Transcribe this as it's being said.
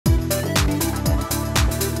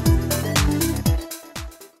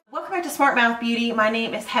to Smart Mouth Beauty. My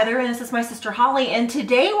name is Heather and this is my sister Holly, and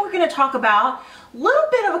today we're going to talk about a little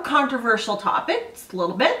bit of a controversial topic. Just a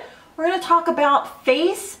little bit. We're going to talk about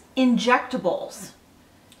face injectables.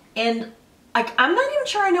 And I'm not even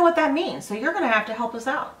sure I know what that means, so you're going to have to help us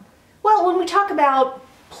out. Well, when we talk about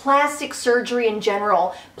plastic surgery in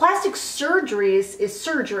general, plastic surgeries is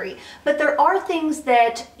surgery, but there are things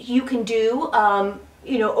that you can do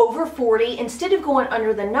over 40, instead of going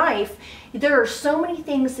under the knife, there are so many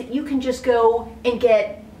things that you can just go and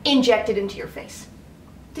get injected into your face.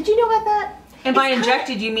 Did you know about that? And by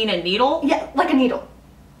injected, you mean a needle? Yeah, like a needle.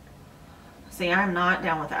 See, I'm not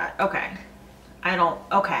down with that. Okay.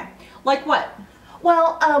 Okay. Like what?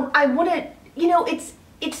 Well, I want to,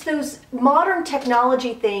 it's those modern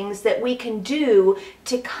technology things that we can do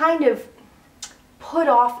to kind of put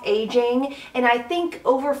off aging, and I think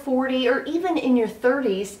over 40 or even in your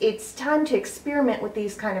 30s it's time to experiment with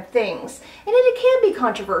these kind of things, and it can be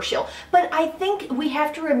controversial, but I think we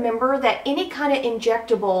have to remember that any kind of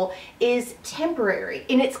injectable is temporary,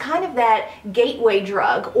 and it's kind of that gateway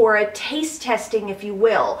drug or a taste testing, if you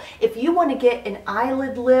will. If you want to get an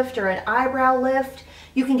eyelid lift or an eyebrow lift,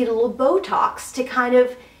 you can get a little Botox to kind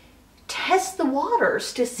of test the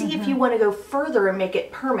waters to see if you want to go further and make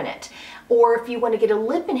it permanent. Or if you want to get a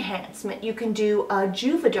lip enhancement, you can do a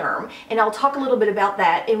Juvederm, and I'll talk a little bit about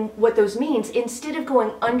that and what those means. Instead of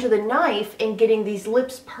going under the knife and getting these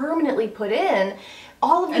lips permanently put in,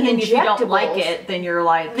 all of the injectables. And then if you don't like it, then you're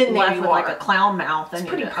like left with like a clown mouth. It's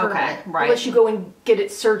pretty permanent, okay, right. Unless you go and get it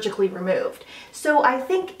surgically removed. So I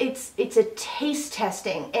think it's a taste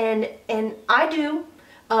testing, and I do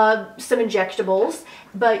some injectables,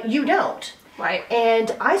 but you don't. Right.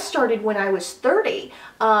 And I started when I was 30,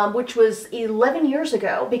 which was 11 years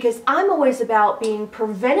ago, because I'm always about being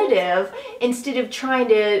preventative instead of trying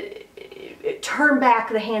to turn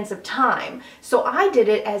back the hands of time. So I did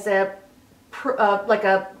it as like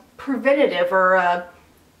a preventative or a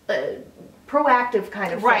proactive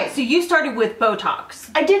kind of thing. Right. So you started with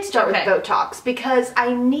Botox. I did start with Botox because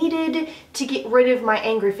I needed to get rid of my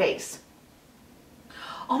angry face.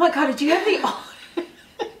 Oh my God! Did you have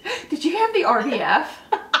the RBF?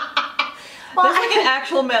 Well, that's like an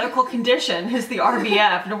actual medical condition, is the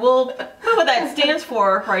RBF, and we'll put what that stands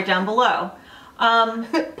for right down below.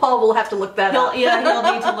 Paul will have to look that up. Yeah, he'll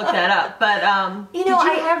need to look that up. But did you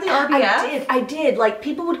have the RBF? I did. Like,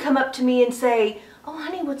 people would come up to me and say, "Oh,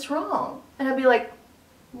 honey, what's wrong?" And I'd be like,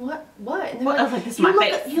 "What? What?" And I was like, "This is my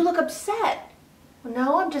face." You look upset. Well,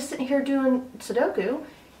 no, I'm just sitting here doing Sudoku.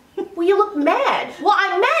 Well, you look mad. Well,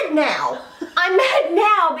 I'm mad now. I'm mad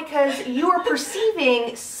now because you are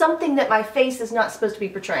perceiving something that my face is not supposed to be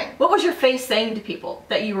portraying. What was your face saying to people?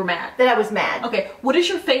 That you were mad? That I was mad. Okay, what does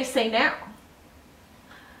your face say now?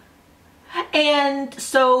 And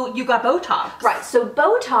so you got Botox. Right, so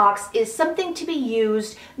Botox is something to be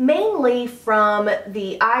used mainly from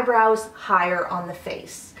the eyebrows higher on the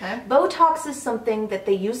face. Okay. Botox is something that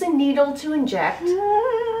they use a needle to inject,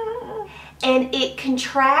 and it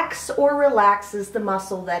contracts or relaxes the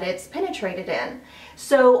muscle that it's penetrated in.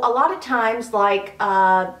 So a lot of times, like,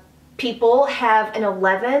 people have an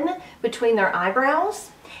 11 between their eyebrows,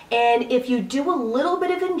 and if you do a little bit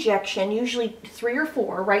of injection, usually 3 or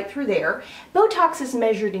 4 right through there, Botox is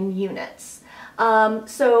measured in units.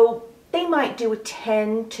 So they might do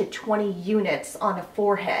 10 to 20 units on a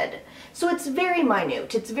forehead. So it's very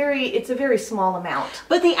minute. It's a very small amount.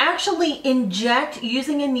 But they actually inject,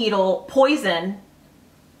 using a needle, poison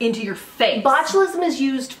into your face. Botulism is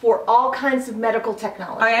used for all kinds of medical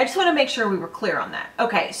technology. All right, I just want to make sure we were clear on that.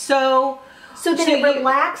 Okay, so then it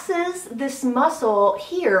relaxes this muscle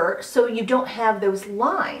here so you don't have those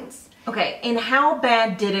lines. Okay, and how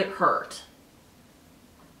bad did it hurt?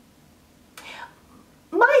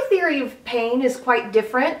 My theory of pain is quite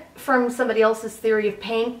different from somebody else's theory of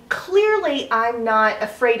pain. Clearly, I'm not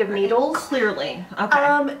afraid of needles. Clearly,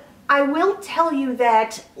 okay. I will tell you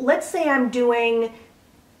that, let's say I'm doing,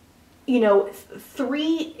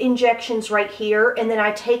 3 injections right here, and then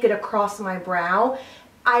I take it across my brow.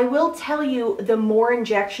 I will tell you, the more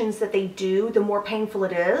injections that they do, the more painful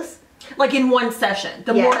it is. Like in one session.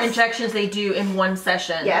 The more injections they do in one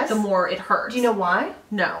session, the more it hurts. Do you know why?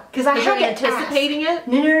 No. Because I had to anticipating it?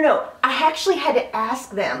 No. I actually had to ask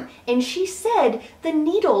them, and she said the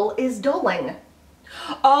needle is dulling.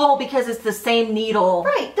 Oh, because it's the same needle.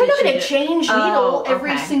 Right. They're not going to change needle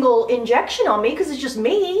every single injection on me because it's just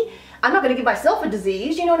me. I'm not going to give myself a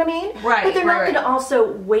disease, you know what I mean? Right. But they're not going to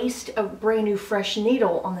also waste a brand new fresh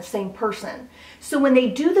needle on the same person. So when they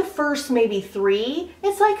do the first maybe 3,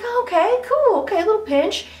 it's like, oh, okay, cool, okay, a little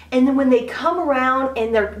pinch. And then when they come around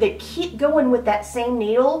and they keep going with that same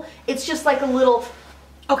needle, it's just like a little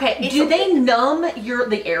Okay, do they numb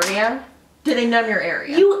the area? Do they numb your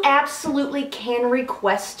area? You absolutely can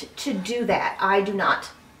request to do that. I do not.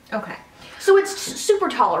 Okay. So it's super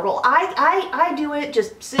tolerable. I do it.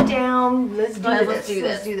 Just sit down. Let's do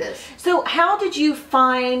this. So how did you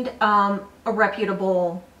find a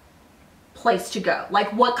reputable place to go?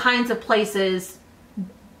 Like, what kinds of places?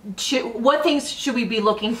 What things should we be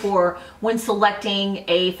looking for when selecting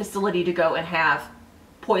a facility to go and have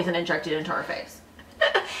poison injected into our face?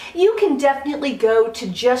 You can definitely go to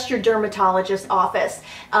just your dermatologist's office.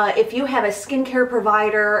 If you have a skincare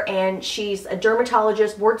provider and she's a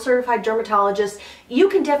dermatologist, board certified dermatologist, you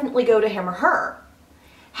can definitely go to him or her.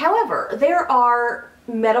 However, there are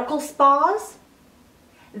medical spas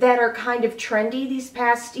that are kind of trendy these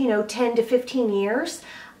past, 10 to 15 years.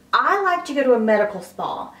 I like to go to a medical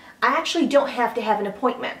spa. I actually don't have to have an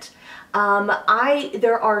appointment.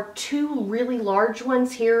 There are 2 really large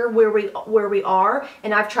ones here where we are,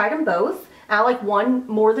 and I've tried them both. I like one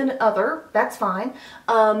more than the other. That's fine.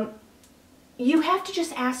 You have to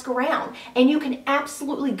just ask around, and you can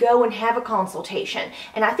absolutely go and have a consultation.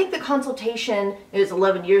 And I think the consultation is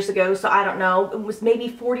 11 years ago, so I don't know. It was maybe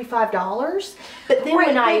 $45. But then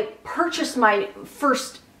when I purchased my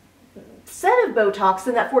first set of Botox,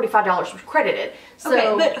 then that $45 was credited. So,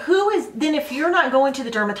 okay, but then if you're not going to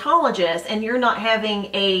the dermatologist and you're not having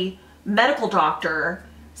a medical doctor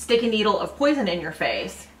stick a needle of poison in your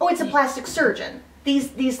face. Oh, it's a plastic surgeon.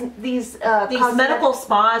 These medical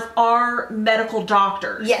spas are medical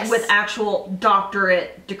doctors, yes, with actual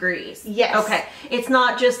doctorate degrees. Yes. Okay. It's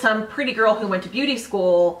not just some pretty girl who went to beauty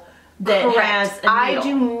school that correct, has a needle. I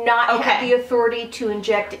do not have the authority to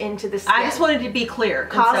inject into the skin. I just wanted to be clear.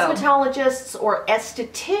 Cosmetologists or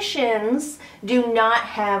estheticians do not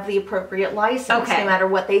have the appropriate license, no matter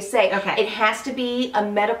what they say. Okay. It has to be a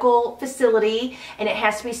medical facility, and it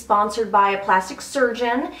has to be sponsored by a plastic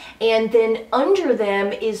surgeon, and then under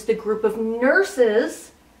them is the group of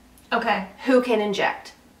nurses who can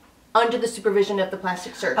inject under the supervision of the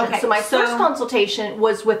plastic surgeon. Okay. So my first consultation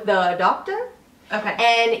was with the doctor. Okay.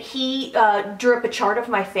 And he drew up a chart of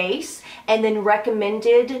my face and then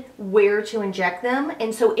recommended where to inject them.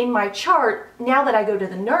 And so in my chart, now that I go to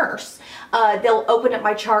the nurse, they'll open up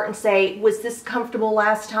my chart and say, was this comfortable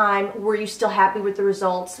last time? Were you still happy with the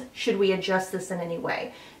results? Should we adjust this in any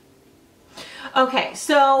way? Okay,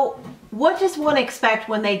 so what does one expect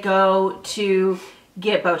when they go to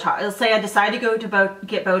get Botox? Let's say I decide to go to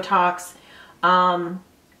get Botox.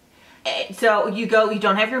 So you go, you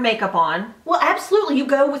don't have your makeup on. Well, absolutely. You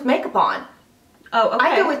go with makeup on. Oh, okay.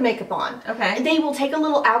 I go with makeup on. Okay. They will take a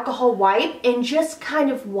little alcohol wipe and just kind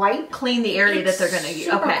of wipe. Clean the area that they're going to use.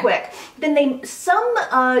 Super quick. Then some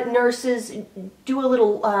nurses do a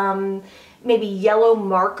little maybe yellow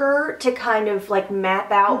marker to kind of like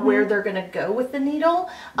map out where they're going to go with the needle.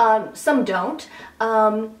 Some don't.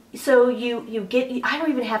 So you get, I don't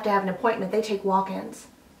even have to have an appointment. They take walk-ins.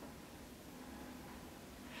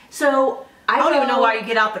 So I don't even know why you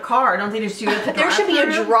get out the car. I don't think there's there should be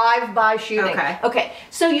a drive-by shooting. Okay.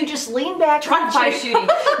 So you just lean back. Drive-by shooting.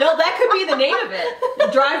 No, that could be the name of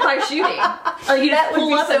it. Drive-by shooting. Or you just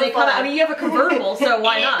pull up and they come out. I mean, you have a convertible, so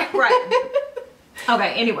why not? Right.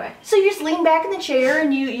 Okay, anyway. So you just lean back in the chair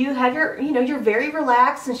and you have your, you're very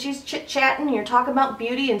relaxed, and she's chit-chatting and you're talking about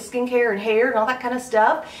beauty and skincare and hair and all that kind of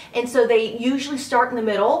stuff. And so they usually start in the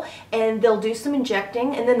middle and they'll do some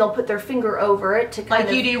injecting, and then they'll put their finger over it to kind of...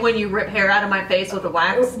 Like you do when you rip hair out of my face with a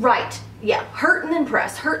wax? Right. Yeah. Hurt and then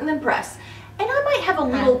press. Hurt and then press. And I might have a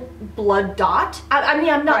little blood dot. I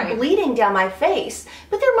mean, I'm not bleeding down my face,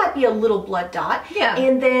 but there might be a little blood dot. Yeah.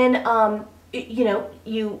 And then,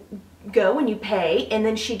 you go and you pay, and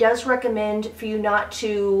then she does recommend for you not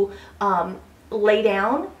to lay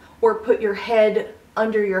down or put your head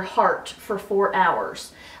under your heart for 4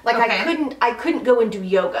 hours. Like I couldn't go and do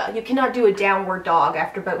yoga. You cannot do a downward dog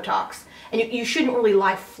after Botox, and you shouldn't really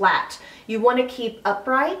lie flat. You want to keep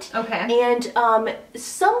upright. Okay. And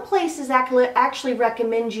some places actually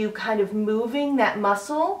recommend you kind of moving that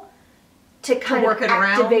muscle to kind of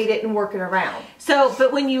activate it and work it around. So,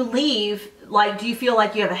 but when you leave, like, do you feel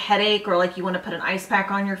like you have a headache, or like you want to put an ice pack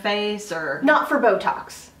on your face, or? Not for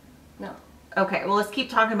Botox. No. Okay, well, let's keep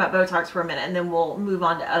talking about Botox for a minute, and then we'll move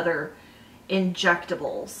on to other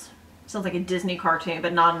injectables. Sounds like a Disney cartoon,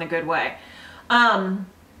 but not in a good way.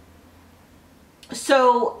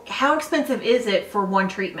 So how expensive is it for one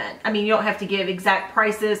treatment? I mean, you don't have to give exact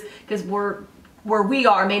prices, because where we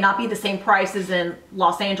are may not be the same price as in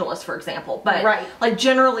Los Angeles, for example. But like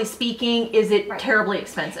generally speaking, is it terribly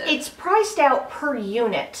expensive? It's priced out per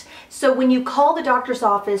unit. So when you call the doctor's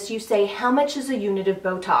office, you say, how much is a unit of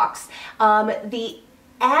Botox? The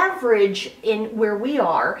average in where we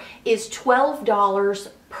are is $12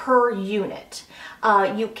 per unit.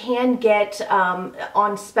 You can get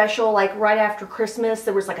on special, like right after Christmas,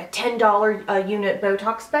 there was like a $10 unit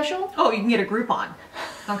Botox special. Oh, you can get a Groupon.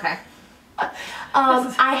 Okay.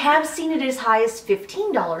 I have seen it as high as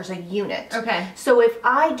 $15 a unit. Okay. So if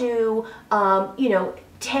I do, you know,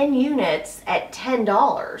 10 units at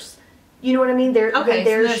 $10, you know what I mean? Okay,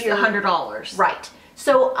 there's so your $100. Right.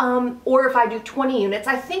 So, or if I do 20 units,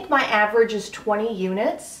 I think my average is 20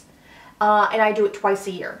 units, and I do it twice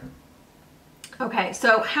a year. Okay,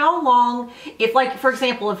 so how long, if like, for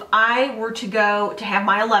example, if I were to go to have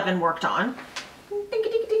my 11 worked on, ding,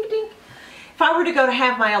 ding, ding, ding. If I were to go to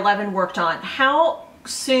have my 11 worked on, how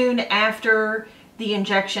soon after the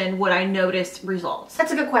injection would I notice results?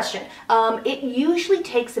 That's a good question. It usually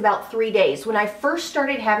takes about 3 days. When I first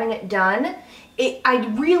started having it done,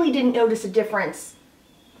 I really didn't notice a difference.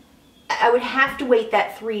 I would have to wait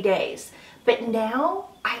that 3 days. But now,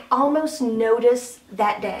 I almost notice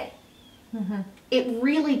that day. Mm-hmm. It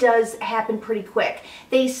really does happen pretty quick.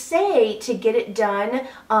 They say to get it done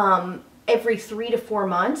every 3 to 4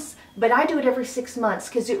 months, but I do it every 6 months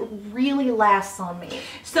because it really lasts on me.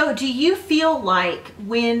 So do you feel like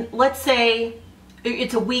when, let's say,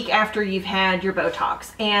 it's a week after you've had your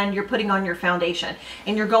Botox and you're putting on your foundation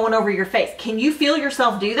and you're going over your face, can you feel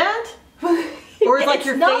yourself do that? Or is like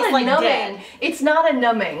your face like dead? It's not a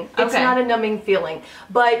numbing. It's not a numbing feeling.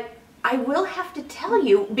 But I will have to tell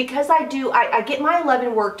you, because I get my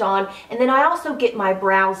 11 worked on, and then I also get my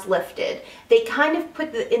brows lifted. They kind of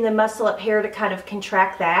put in the muscle up here to kind of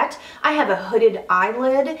contract that. I have a hooded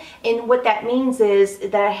eyelid, and what that means is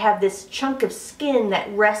that I have this chunk of skin that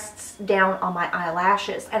rests down on my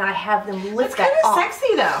eyelashes, and I have them lift that off. It's kind of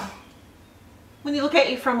sexy though, when you look at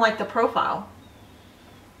you from like the profile.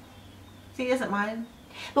 See, isn't mine?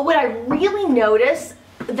 But what I really notice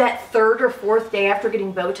that third or fourth day after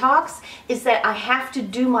getting Botox is that I have to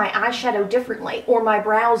do my eyeshadow differently or my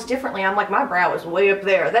brows differently. I'm like, my brow is way up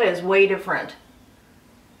there. That is way different.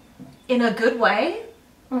 In a good way?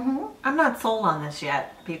 Mm-hmm. I'm not sold on this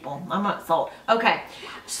yet, people. I'm not sold. Okay,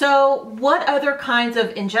 so what other kinds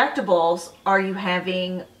of injectables are you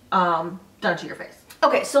having done to your face?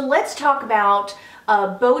 Okay, so let's talk about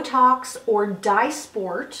Botox or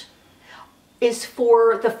Dysport. Is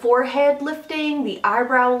for the forehead lifting, the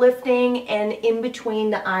eyebrow lifting, and in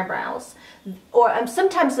between the eyebrows. Or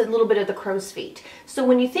sometimes a little bit of the crow's feet. So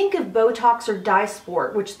when you think of Botox or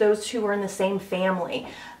Dysport, which those two are in the same family,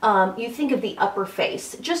 you think of the upper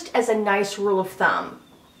face, just as a nice rule of thumb.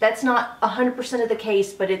 That's not 100% of the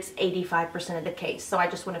case, but it's 85% of the case. So I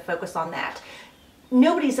just want to focus on that.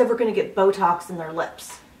 Nobody's ever going to get Botox in their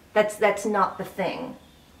lips. That's not the thing.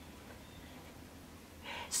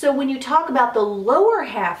 So when you talk about the lower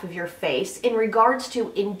half of your face in regards to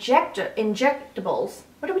injectables,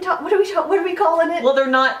 what are we calling it? Well, they're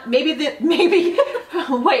not. Maybe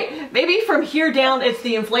wait. Maybe from here down, it's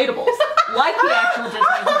the inflatables, like the actual Disney.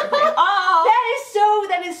 Oh,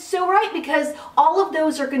 that is so right, because all of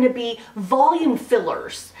those are going to be volume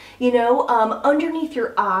fillers. You know, underneath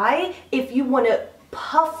your eye, if you want to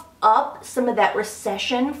puff up some of that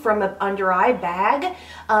recession from an under eye bag,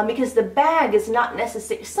 because the bag is not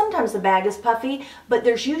necessary. Sometimes the bag is puffy, but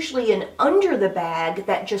there's usually an under the bag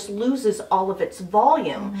that just loses all of its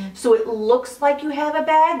volume. Mm-hmm. So it looks like you have a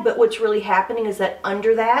bag, but what's really happening is that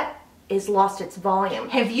under that is lost its volume.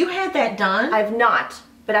 Have you had that done? I've not,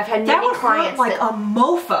 but I've had many clients. That would hurt like a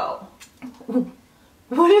mofo.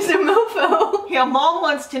 What is a mofo? Yeah, Mom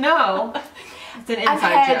wants to know. It's an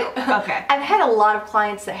inside joke. Okay. I've had a lot of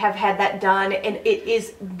clients that have had that done, and it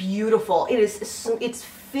is beautiful. It's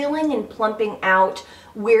filling and plumping out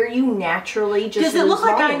where you naturally just Does it look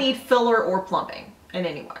like volume. I need filler or plumping in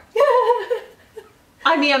any way?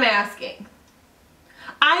 I mean, I'm asking.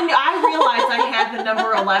 I realize I have the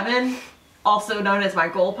number 11, also known as my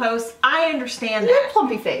goalpost. I understand You that. have a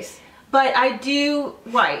plumpy face. But I do,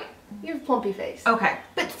 right. You have a plumpy face. Okay.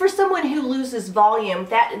 But for someone who loses volume,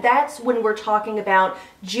 that's when we're talking about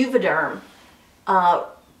Juvederm,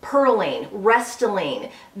 Perylene, Restylane.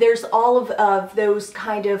 There's all of those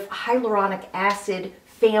kind of hyaluronic acid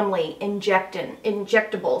family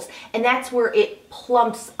injectables. And that's where it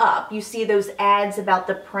plumps up. You see those ads about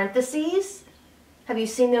the parentheses? Have you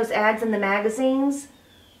seen those ads in the magazines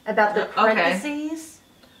about the parentheses?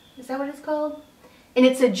 Okay. Is that what it's called? And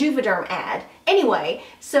it's a Juvederm ad. Anyway,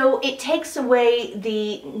 so it takes away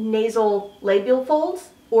the nasal labial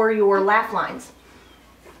folds or your laugh lines.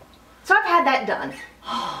 So I've had that done.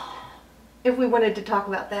 If we wanted to talk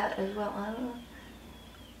about that as well, I don't know.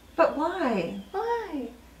 But why? Why?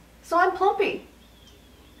 So I'm plumpy.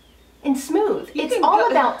 and smooth. It's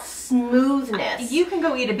all about smoothness. You can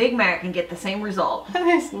go eat a Big Mac and get the same result.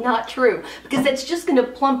 That's not true, because it's just going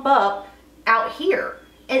to plump up out here,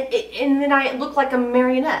 and then I look like a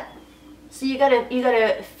marionette. So you gotta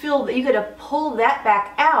pull that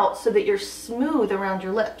back out so that you're smooth around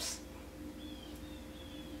your lips.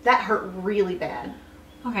 That hurt really bad.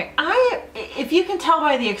 Okay, if you can tell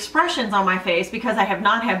by the expressions on my face, because I have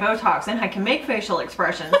not had Botox and I can make facial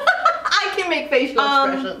expressions. I can make facial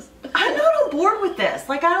expressions. I'm not on board with this.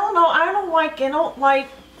 Like, I don't know, I don't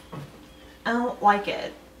like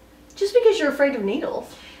it. Just because you're afraid of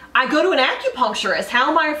needles. I go to an acupuncturist.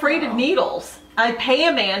 How am I afraid of needles? I pay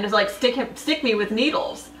a man to like stick me with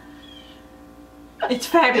needles. It's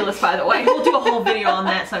fabulous, by the way. We'll do a whole video on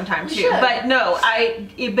that sometime too. But no,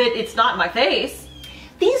 but it's not my face.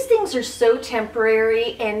 These things are so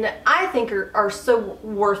temporary, and I think are so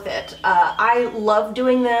worth it. I love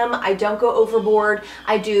doing them. I don't go overboard.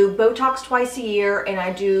 I do Botox twice a year, and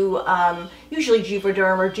I do usually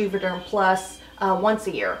Juvederm or Juvederm Plus once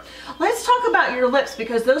a year. Let's talk about your lips,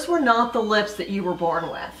 because those were not the lips that you were born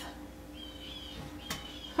with.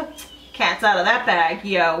 Cat's out of that bag,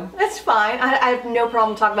 yo. That's fine. I have no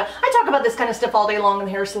problem talking about. I talk about this kind of stuff all day long in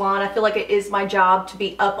the hair salon. I feel like it is my job to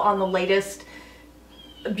be up on the latest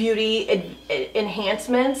beauty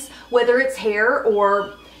enhancements, whether it's hair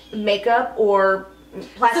or makeup or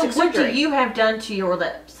plastic surgery. So what do you have done to your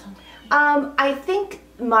lips? I think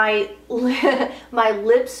my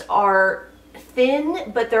lips are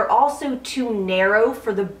thin, but they're also too narrow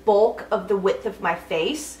for the bulk of the width of my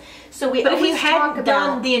face. So but if you hadn't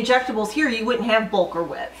done the injectables here, you wouldn't have bulk or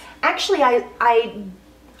width. Actually, I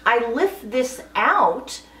lift this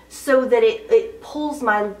out so that it pulls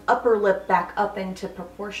my upper lip back up into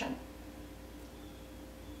proportion.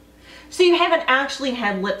 So you haven't actually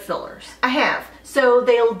had lip fillers? I have. So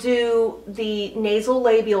they'll do the nasal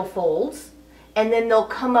labial folds, and then they'll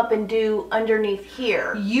come up and do underneath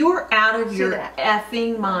here. You're out of your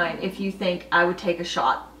effing mind if you think I would take a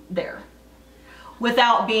shot there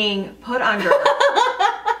without being put under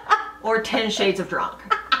or 10 shades of drunk.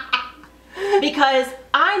 Because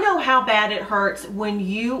I know how bad it hurts when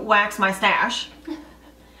you wax my stash.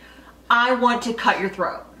 I want to cut your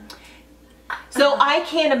throat. So I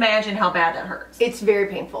can't imagine how bad that hurts. It's very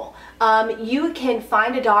painful. You can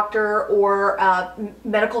find a doctor or a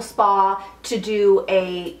medical spa to do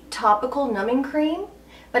a topical numbing cream,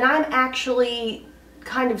 but I'm actually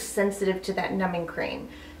kind of sensitive to that numbing cream.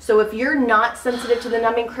 So if you're not sensitive to the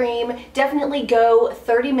numbing cream, definitely go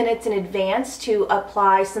 30 minutes in advance to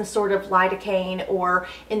apply some sort of lidocaine or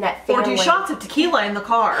in that family. Or do shots of tequila in the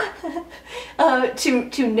car.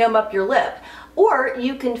 to numb up your lip. Or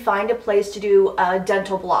you can find a place to do a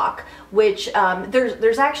dental block, which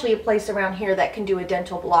there's actually a place around here that can do a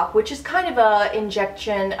dental block, which is kind of a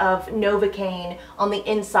injection of Novocaine on the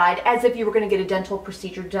inside, as if you were going to get a dental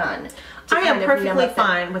procedure done. I am perfectly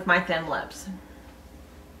fine with my thin lips.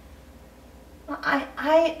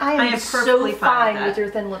 I am so fine with your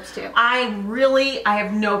thin lips too. I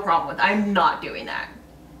have no problem with it. I'm not doing that.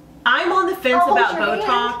 I'm on the fence about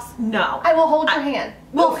Botox. No. I will hold your hand.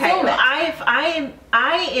 We'll film it. I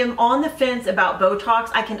am on the fence about Botox.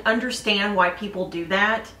 I can understand why people do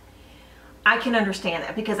that. I can understand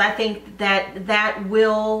that because I think that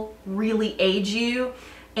will really age you,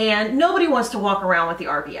 and nobody wants to walk around with the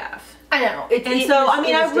RBF. I know.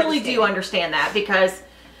 I really do understand that, because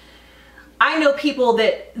I know people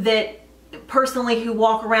that personally who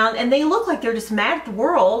walk around and they look like they're just mad at the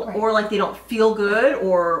world, or like they don't feel good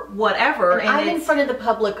or whatever. And I'm in front of the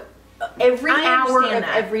public every hour of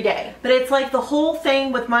every day. But it's like the whole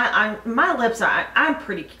thing with my lips. I'm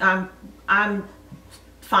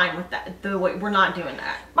fine with that. The way we're not doing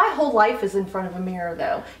that. My whole life is in front of a mirror,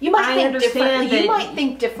 though. You might think differently. You might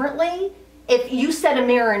think differently if you set a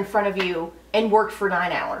mirror in front of you and worked for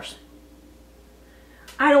 9 hours.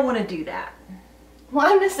 I don't want to do that. Well,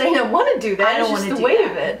 I'm just saying I want to do that. I don't want to do that. It's just the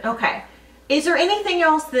weight of it. Okay. Is there anything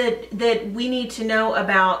else that we need to know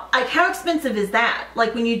about? Like, how expensive is that?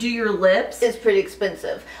 Like, when you do your lips? It's pretty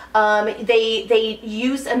expensive. They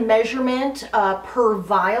use a measurement per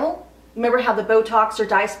vial. Remember how the Botox or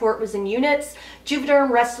Dysport was in units?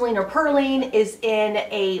 Juvederm, Restylane, or Perylene is in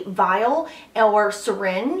a vial or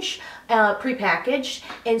syringe, prepackaged,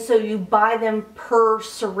 and so you buy them per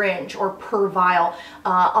syringe or per vial.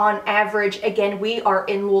 On average, again, we are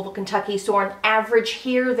in Louisville, Kentucky, so on average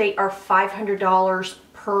here they are $500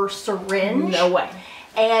 per syringe. No way.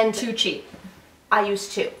 And too cheap. I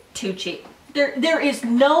use two. Too cheap. There is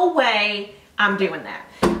no way I'm doing that.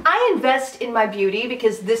 I invest in my beauty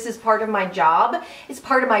because this is part of my job. It's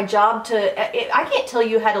part of my job to, I can't tell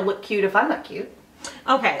you how to look cute if I'm not cute.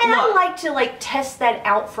 Okay. And look. I like to like test that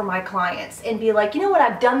out for my clients and be like, you know what,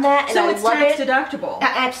 I've done that and So I it's love tax it. deductible. It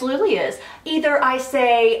absolutely is. Either I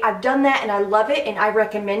say I've done that and I love it and I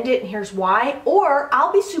recommend it and here's why, or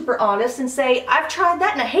I'll be super honest and say I've tried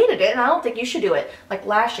that and I hated it and I don't think you should do it. Like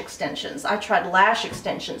lash extensions. I tried lash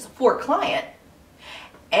extensions for a client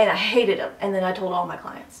and I hated them, and then I told all my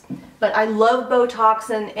clients. But I love Botox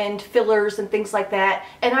and fillers and things like that,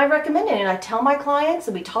 and I recommend it, and I tell my clients,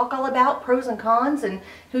 and we talk all about pros and cons and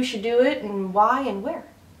who should do it and why and where.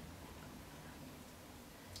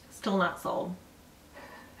 Still not sold.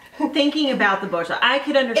 Thinking about the Botox, I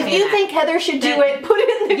could understand. If you that. think Heather should do it, put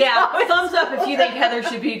it in the comments. Thumbs up if you think Heather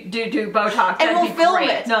should do Botox. And we'll film great.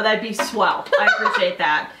 it. No, that'd be swell. I appreciate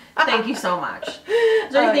that. Thank you so much.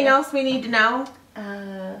 Is there anything else we need to know?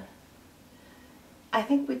 I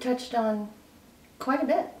think we touched on quite a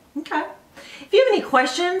bit. Okay. If you have any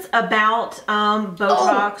questions about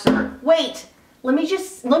Botox or wait, let me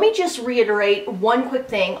just reiterate one quick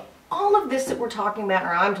thing. All of this that we're talking about,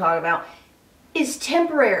 or I'm talking about, is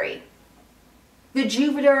temporary. The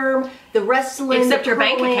Juvederm, the Restylane, except your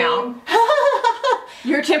bank account.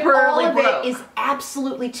 You're temporarily broke. All of it is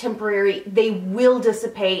absolutely temporary. They will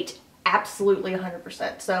dissipate absolutely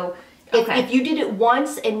 100%. So if you did it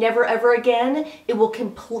once and never ever again, it will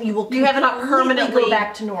you have not permanently go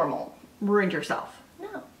back to normal. Ruined yourself.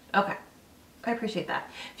 No. Okay. I appreciate that.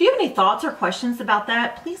 If you have any thoughts or questions about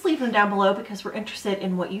that, please leave them down below because we're interested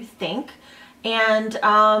in what you think. And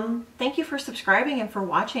thank you for subscribing and for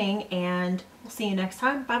watching, and we'll see you next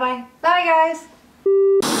time. Bye-bye. Bye,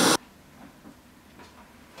 guys.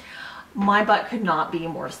 My butt could not be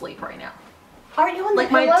more asleep right now. Are you on the like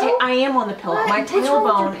pillow? I am on the pillow. What? My What's wrong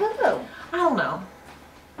tailbone. with your pillow? I don't know.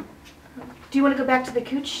 Do you want to go back to the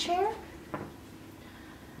couch chair?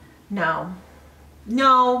 No.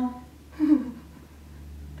 No.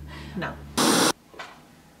 No.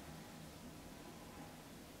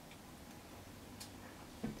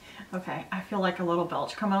 Okay, I feel like a little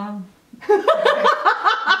belch coming on.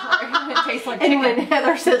 It tastes like And chicken. when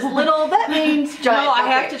Heather says little, that means giant. No, I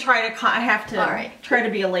Okay. have to try to. I have to All right. try to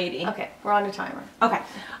be a lady. Okay, we're on a timer. Okay.